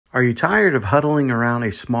Are you tired of huddling around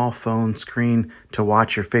a small phone screen to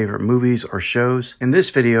watch your favorite movies or shows? In this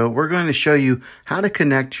video, we're going to show you how to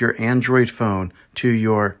connect your Android phone to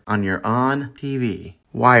your ONN TV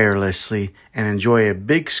wirelessly and enjoy a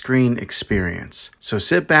big screen experience. So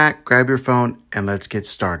sit back, grab your phone, and let's get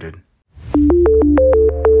started.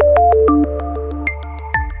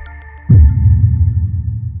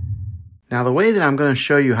 Now, the way that I'm going to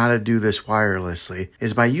show you how to do this wirelessly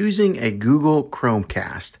is by using a Google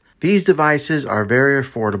Chromecast. These devices are very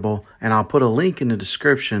affordable, and I'll put a link in the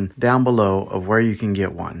description down below of where you can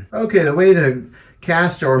get one. Okay, the way to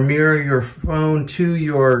cast or mirror your phone to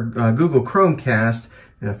your Google Chromecast,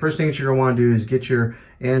 the first thing that you're going to want to do is get your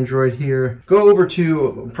Android here. Go over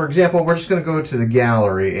to, for example, we're just going to go to the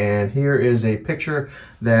gallery, and here is a picture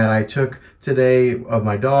that I took today of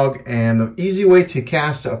my dog. And the easy way to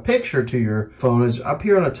cast a picture to your phone is up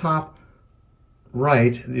here on the top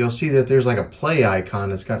right. You'll see that there's like a play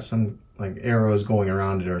icon. It's got some like arrows going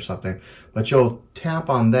around it or something, but you'll tap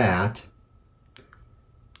on that,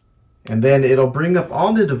 and then it'll bring up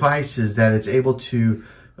all the devices that it's able to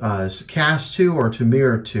cast to or to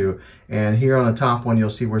mirror to. And here on the top one, you'll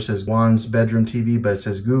see where it says Juan's bedroom TV, but it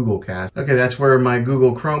says Google Cast. Okay, that's where my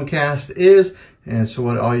Google Chromecast is. And so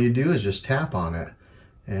what all you do is just tap on it.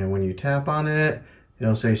 And when you tap on it,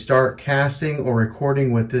 it'll say start casting or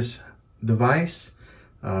recording with this device,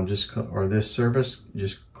 or this service.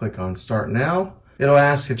 Just click on start now. It'll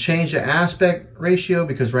ask to change the aspect ratio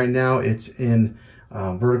because right now it's in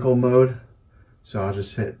vertical mode. So I'll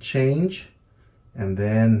just hit change. And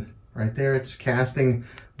then right there, it's casting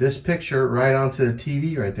this picture right onto the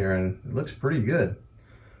TV right there, and it looks pretty good.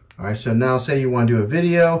 All right, so now say you want to do a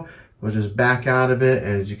video, we'll just back out of it,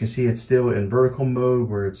 and as you can see, it's still in vertical mode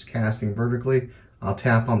where it's casting vertically. I'll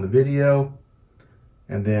tap on the video,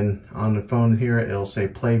 and then on the phone here, it'll say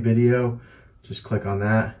play video. Just click on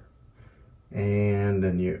that, and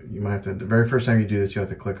then you might have to, the very first time you do this, you have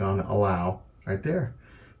to click on allow right there.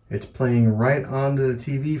 It's playing right onto the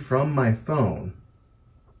TV from my phone.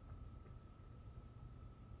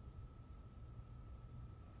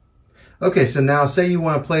 Okay, so now say you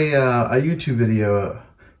want to play a YouTube video.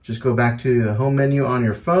 Just go back to the home menu on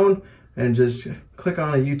your phone and just click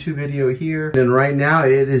on a YouTube video here. And right now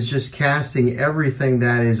it is just casting everything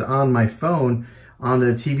that is on my phone on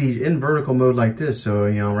the TV in vertical mode like this. So,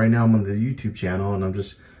 you know, right now I'm on the YouTube channel and I'm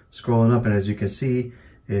just scrolling up, and as you can see,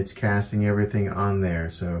 it's casting everything on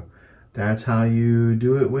there. So that's how you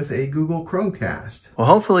do it with a Google Chromecast. Well,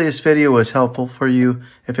 hopefully this video was helpful for you.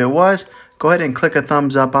 If it was, go ahead and click a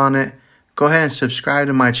thumbs up on it. Go ahead and subscribe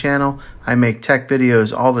to my channel. I make tech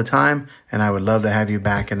videos all the time, and I would love to have you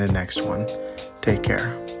back in the next one. Take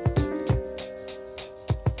care.